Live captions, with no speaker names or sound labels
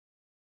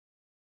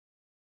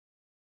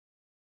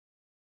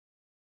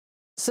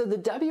So the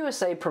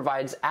WSA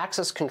provides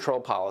access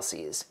control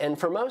policies, and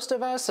for most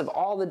of us, of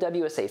all the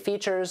WSA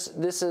features,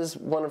 this is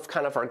one of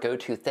kind of our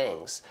go-to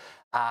things.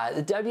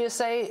 The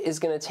WSA is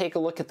going to take a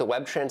look at the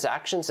web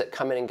transactions that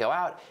come in and go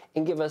out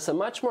and give us a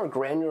much more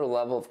granular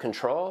level of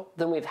control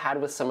than we've had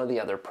with some of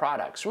the other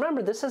products.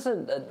 Remember, this is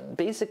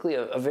basically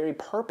a very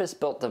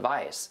purpose-built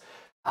device.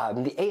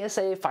 The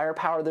ASA,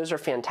 firepower, those are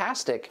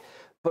fantastic,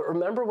 but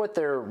remember what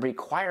their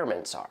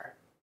requirements are.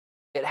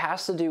 It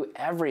has to do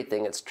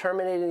everything. It's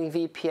terminating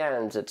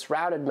VPNs, it's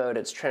routed mode,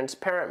 it's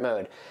transparent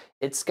mode.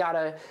 It's got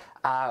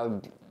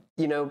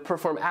to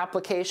perform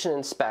application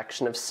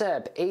inspection of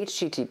SIP,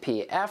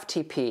 HTTP,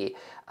 FTP.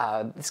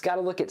 It's got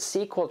to look at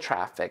SQL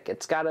traffic.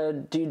 It's got to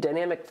do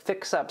dynamic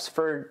fix-ups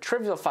for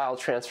trivial file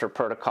transfer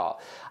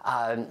protocol.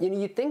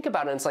 You think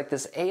about it, it's like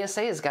this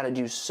ASA has got to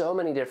do so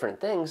many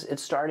different things.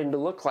 It's starting to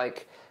look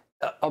like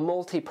a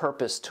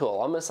multi-purpose tool,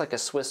 almost like a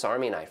Swiss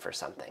Army knife or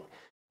something.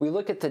 We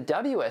look at the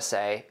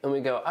WSA and we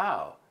go,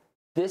 oh,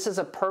 this is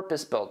a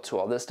purpose-built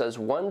tool. This does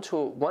one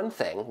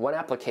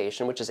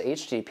application, which is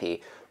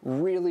HTTP,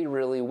 really,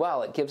 really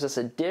well. It gives us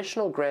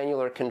additional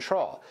granular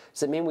control.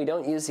 Does it mean we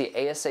don't use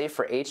the ASA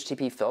for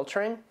HTTP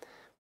filtering?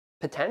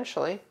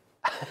 Potentially.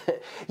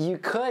 You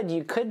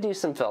could do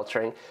some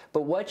filtering,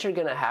 but what you're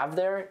going to have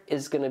there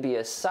is going to be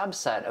a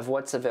subset of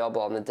what's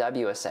available on the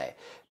WSA.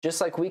 Just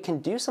like we can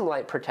do some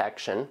light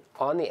protection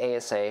on the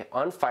ASA,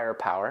 on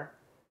firepower,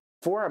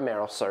 for our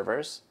mail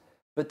servers,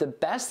 but the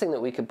best thing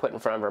that we could put in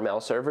front of our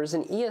mail server is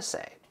an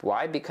ESA.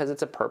 Why? Because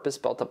it's a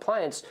purpose-built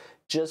appliance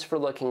just for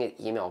looking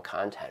at email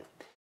content.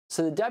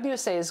 So the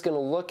WSA is going to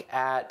look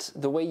at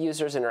the way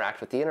users interact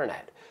with the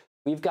internet.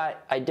 We've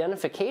got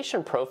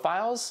identification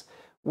profiles,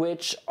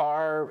 which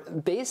are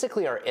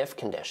basically our if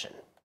condition,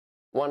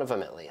 one of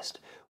them at least.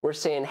 We're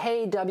saying,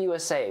 hey,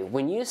 WSA,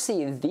 when you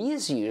see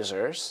these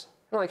users,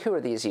 I'm like, who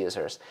are these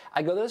users?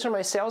 I go, those are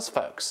my sales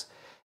folks.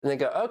 And they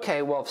go,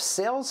 okay, well, if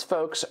sales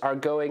folks are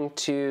going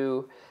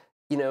to,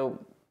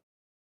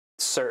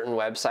 certain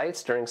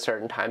websites during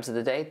certain times of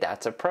the day,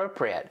 that's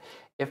appropriate.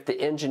 If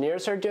the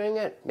engineers are doing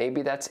it,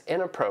 maybe that's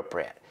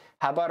inappropriate.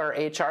 How about our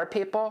HR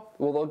people?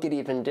 Well, they'll get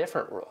even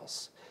different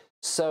rules.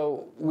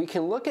 So we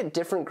can look at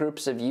different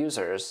groups of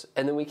users,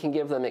 and then we can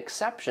give them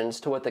exceptions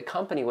to what the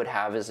company would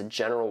have as a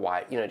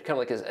general-wide, kind of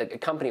like a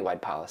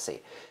company-wide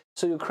policy.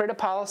 So you create a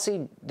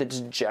policy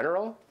that's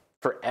general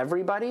for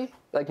everybody.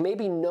 Like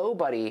maybe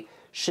nobody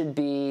should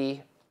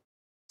be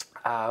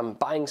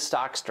buying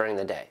stocks during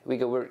the day. We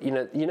go,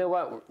 you know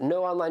what?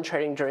 No online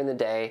trading during the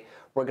day.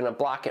 We're going to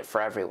block it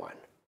for everyone.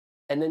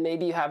 And then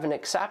maybe you have an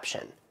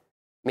exception.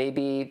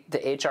 Maybe the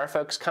HR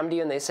folks come to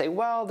you and they say,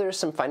 well, there's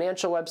some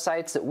financial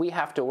websites that we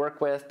have to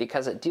work with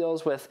because it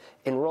deals with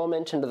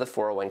enrollment into the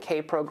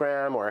 401k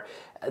program or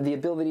the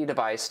ability to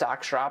buy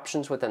stocks or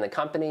options within the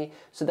company.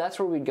 So that's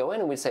where we'd go in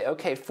and we'd say,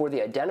 okay, for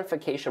the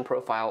identification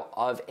profile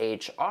of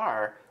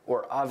HR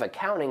or of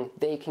accounting,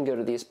 they can go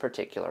to these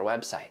particular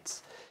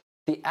websites.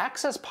 The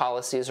access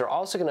policies are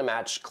also going to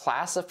match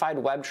classified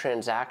web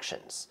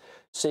transactions.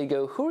 So you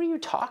go, who are you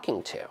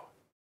talking to?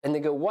 And they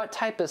go, what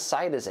type of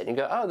site is it? And you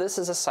go, oh, this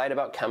is a site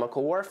about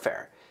chemical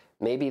warfare.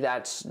 Maybe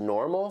that's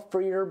normal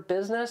for your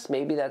business.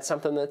 Maybe that's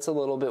something that's a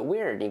little bit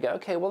weird. And you go,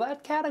 okay, well,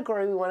 that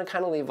category we want to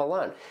kind of leave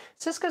alone.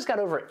 Cisco's got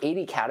over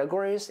 80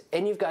 categories,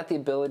 and you've got the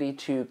ability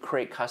to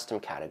create custom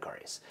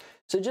categories.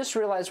 So just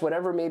realize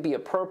whatever may be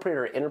appropriate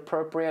or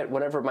inappropriate,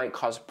 whatever might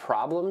cause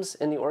problems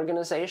in the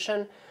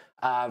organization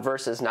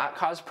versus not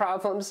cause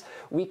problems,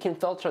 we can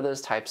filter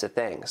those types of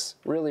things.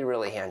 Really,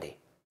 really handy.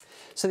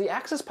 So the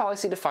access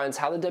policy defines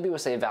how the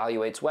WSA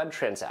evaluates web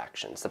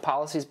transactions. The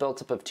policy is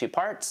built up of two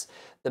parts,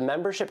 the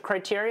membership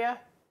criteria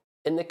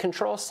and the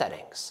control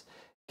settings.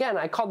 Again,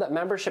 I call that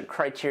membership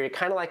criteria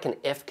kind of like an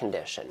if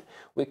condition.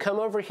 We come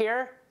over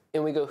here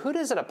and we go, who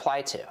does it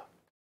apply to?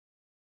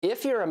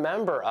 If you're a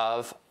member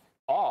of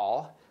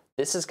all,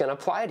 this is going to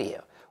apply to you.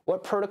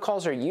 What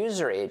protocols are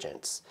user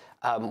agents?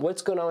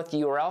 What's going on with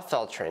URL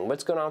filtering?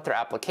 What's going on with their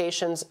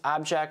applications,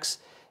 objects,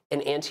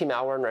 and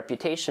anti-malware and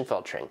reputation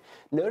filtering?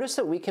 Notice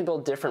that we can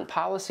build different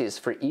policies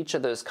for each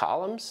of those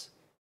columns,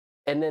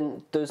 and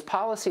then those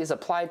policies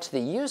apply to the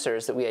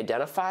users that we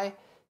identify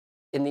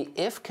in the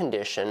if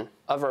condition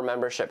of our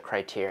membership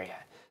criteria.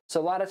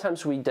 So a lot of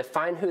times we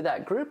define who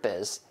that group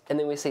is, and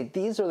then we say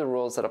these are the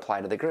rules that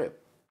apply to the group.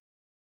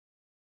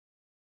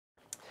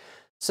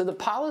 So the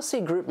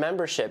policy group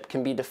membership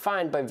can be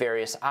defined by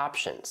various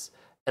options: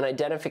 an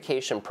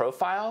identification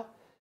profile,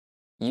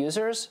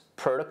 users,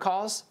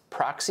 protocols,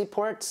 proxy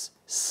ports,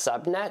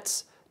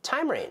 subnets,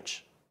 time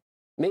range.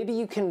 Maybe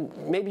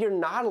you're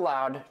not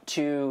allowed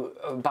to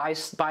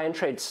buy and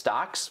trade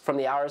stocks from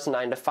the hours of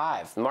 9 to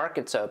 5. The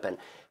market's open.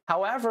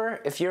 However,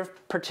 if you're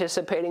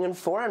participating in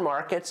foreign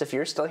markets, if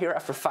you're still here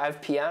after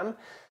 5 p.m.,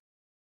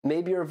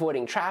 maybe you're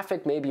avoiding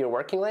traffic, maybe you're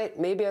working late,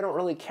 maybe I don't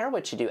really care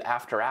what you do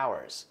after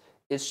hours.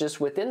 It's just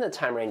within the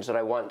time range that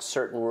I want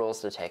certain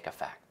rules to take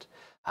effect.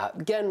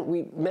 Again,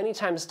 we many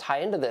times tie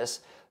into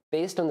this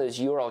based on those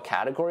URL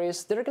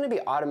categories that are going to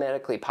be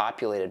automatically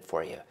populated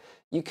for you.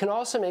 You can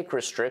also make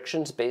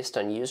restrictions based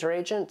on user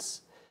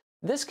agents.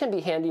 This can be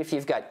handy if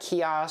you've got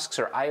kiosks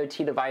or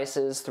IoT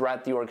devices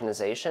throughout the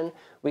organization.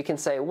 We can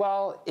say,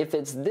 well, if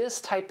it's this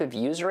type of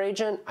user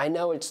agent, I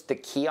know it's the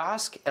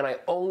kiosk, and I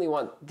only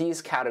want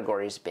these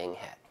categories being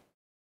hit,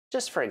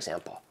 just for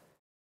example.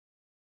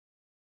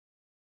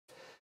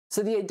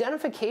 So the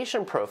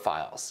identification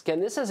profiles, again,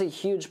 this is a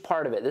huge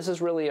part of it. This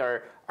is really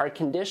our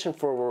condition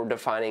for where we're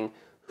defining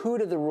who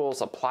do the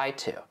rules apply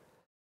to.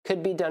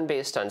 Could be done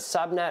based on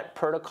subnet,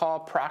 protocol,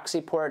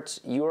 proxy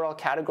ports, URL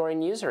category,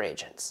 and user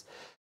agents.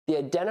 The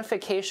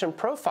identification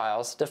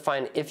profiles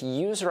define if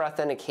user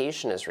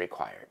authentication is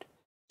required.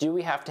 Do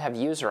we have to have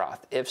user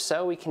auth? If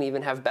so, we can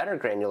even have better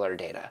granular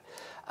data.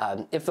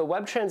 If the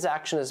web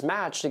transaction is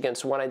matched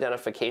against one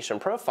identification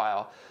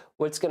profile,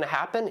 what's going to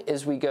happen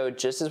is we go,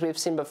 just as we've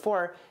seen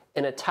before,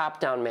 in a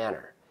top-down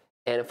manner.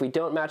 And if we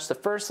don't match the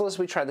first list,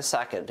 we try the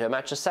second. Don't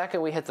match the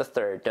second, we hit the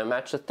third. Don't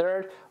match the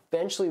third,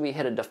 eventually we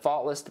hit a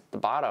default list at the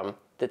bottom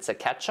that's a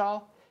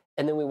catch-all,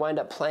 and then we wind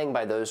up playing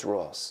by those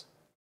rules.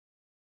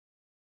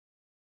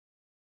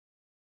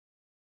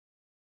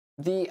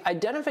 The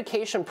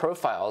identification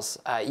profiles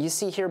you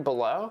see here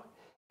below,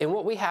 and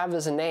what we have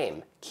is a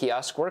name,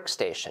 kiosk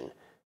workstation.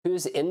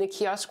 Who's in the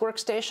kiosk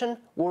workstation?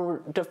 Well, we're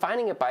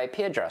defining it by IP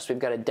address. We've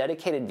got a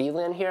dedicated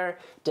VLAN here,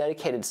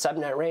 dedicated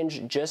subnet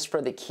range just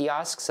for the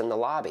kiosks in the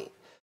lobby.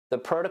 The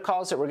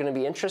protocols that we're going to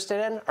be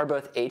interested in are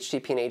both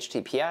HTTP and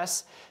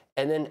HTTPS.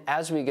 And then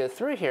as we go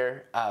through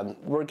here,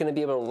 we're going to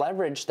be able to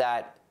leverage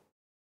that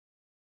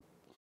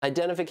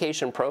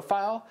identification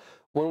profile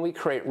when we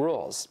create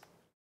rules.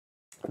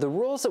 The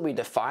rules that we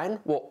define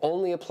will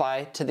only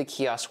apply to the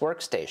kiosk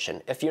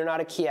workstation. If you're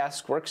not a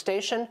kiosk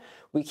workstation,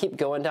 we keep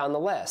going down the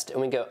list and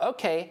we go,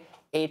 okay,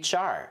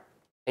 HR.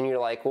 And you're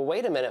like, well,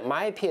 wait a minute,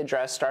 my IP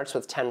address starts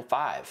with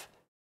 10.5.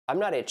 I'm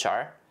not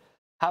HR.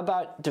 How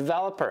about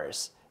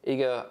developers? You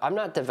go, I'm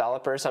not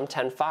developers, I'm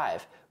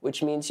 10.5,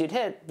 which means you'd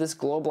hit this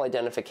global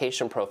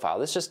identification profile.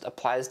 This just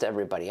applies to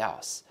everybody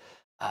else.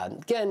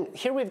 Again,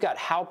 here we've got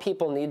how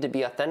people need to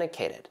be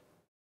authenticated.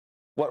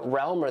 What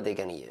realm are they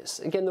going to use?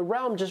 Again, the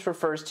realm just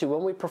refers to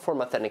when we perform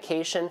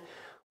authentication,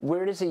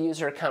 where does a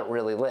user account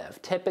really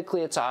live?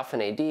 Typically, it's off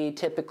an AD.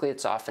 Typically,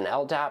 it's off an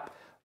LDAP.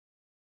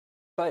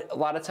 But a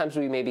lot of times,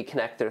 we may be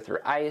connected through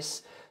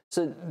ICE.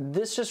 So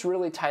this just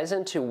really ties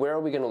into where are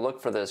we going to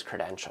look for those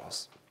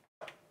credentials.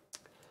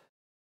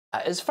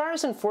 As far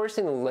as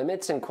enforcing the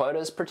limits and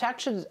quotas,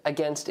 protection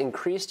against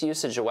increased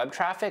usage of web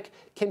traffic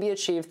can be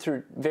achieved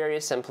through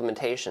various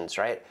implementations,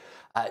 right?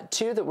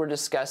 Two that we're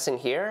discussing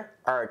here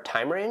are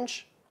time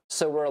range.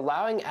 So we're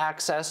allowing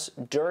access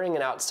during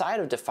and outside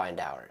of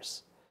defined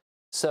hours.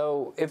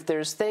 So if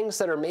there's things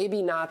that are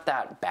maybe not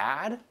that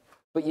bad,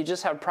 but you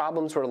just have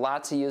problems where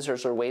lots of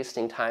users are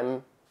wasting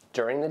time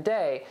during the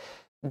day,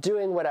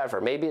 doing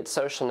whatever, maybe it's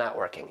social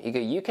networking.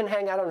 You can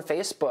hang out on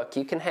Facebook,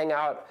 you can hang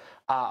out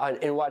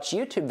and watch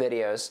YouTube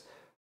videos,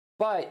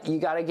 but you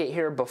got to get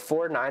here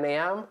before 9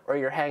 a.m. or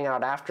you're hanging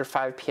out after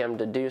 5 p.m.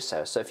 to do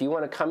so. So if you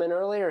want to come in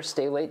early or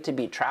stay late to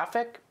beat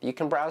traffic, you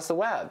can browse the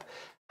web.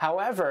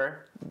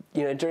 However,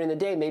 during the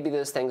day, maybe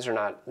those things are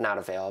not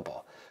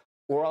available.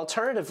 Or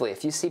alternatively,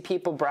 if you see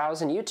people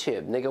browsing YouTube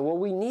and they go, well,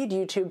 we need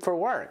YouTube for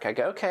work. I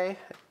go, okay,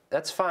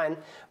 that's fine,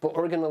 but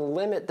we're going to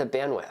limit the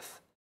bandwidth.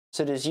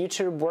 So does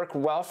YouTube work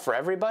well for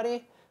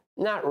everybody?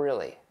 Not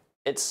really.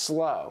 It's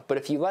slow, but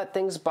if you let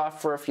things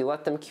buffer, if you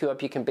let them queue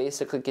up, you can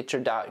basically get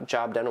your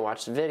job done and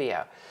watch the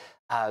video.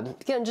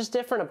 Again, just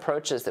different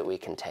approaches that we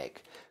can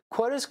take.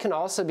 Quotas can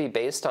also be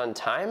based on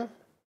time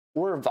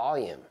or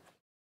volume.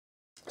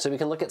 So we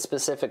can look at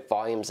specific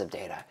volumes of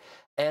data.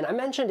 And I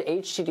mentioned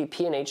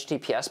HTTP and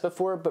HTTPS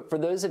before, but for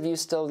those of you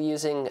still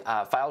using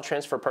file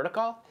transfer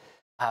protocol,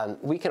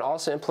 we can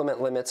also implement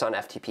limits on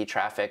FTP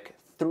traffic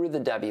through the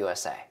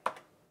WSA.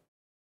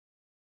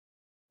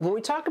 When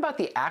we talk about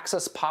the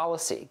access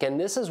policy, again,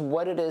 this is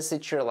what it is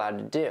that you're allowed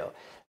to do.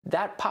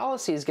 That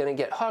policy is going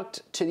to get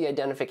hooked to the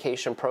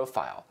identification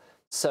profile.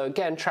 So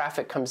again,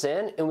 traffic comes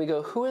in and we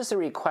go, who is the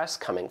request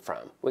coming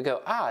from? We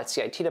go, it's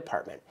the IT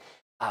department.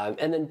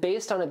 And then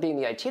based on it being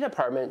the IT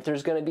department,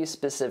 there's going to be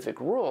specific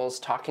rules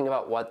talking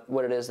about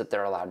what it is that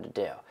they're allowed to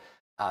do.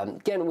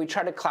 Again, we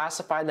try to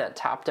classify that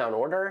top-down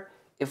order.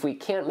 If we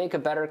can't make a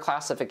better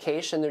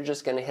classification, they're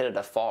just going to hit a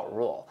default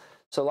rule.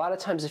 So a lot of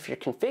times if you're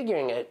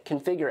configuring it,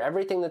 configure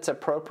everything that's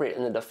appropriate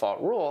in the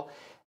default rule,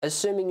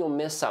 assuming you'll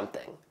miss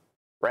something,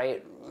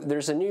 right?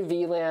 There's a new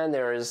VLAN,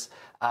 there is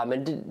an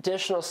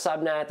additional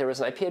subnet, there was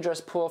an IP address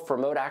pool for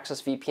remote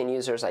access VPN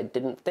users I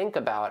didn't think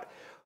about.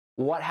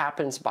 What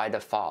happens by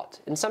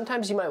default? And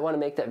sometimes you might want to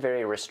make that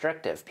very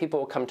restrictive. People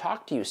will come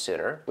talk to you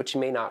sooner, which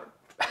you may not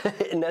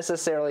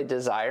necessarily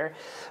desire,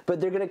 but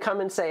they're going to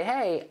come and say,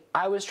 hey,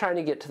 I was trying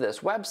to get to this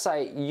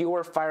website,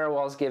 your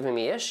firewall's giving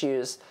me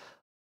issues,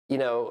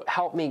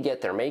 help me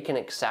get there, make an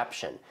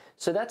exception.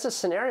 So that's a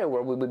scenario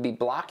where we would be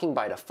blocking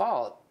by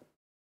default,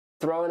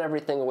 throwing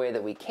everything away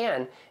that we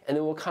can, and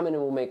then we'll come in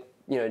and we'll make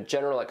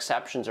general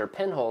exceptions or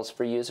pinholes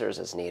for users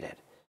as needed.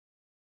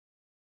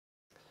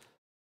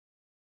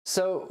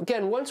 So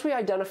again, once we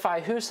identify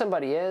who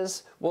somebody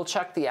is, we'll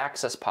check the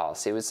access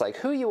policy. It's like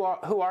who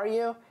are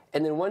you?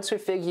 And then once we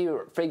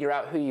figure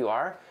out who you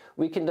are,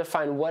 we can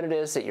define what it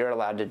is that you're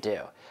allowed to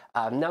do.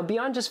 Now,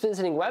 beyond just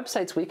visiting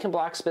websites, we can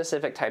block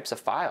specific types of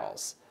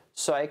files.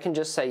 So I can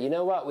just say, you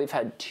know what, we've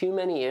had too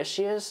many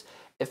issues.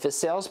 If a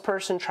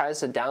salesperson tries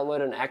to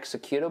download an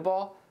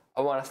executable,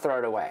 I want to throw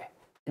it away.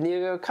 And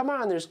you go, come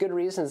on, there's good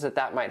reasons that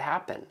that might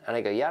happen. And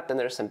I go, yep, and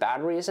there's some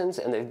bad reasons,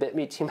 and they've bit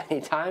me too many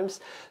times,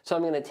 so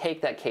I'm going to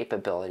take that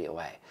capability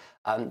away.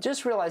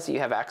 Just realize that you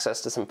have access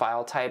to some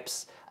file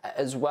types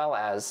as well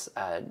as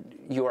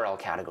URL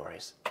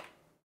categories.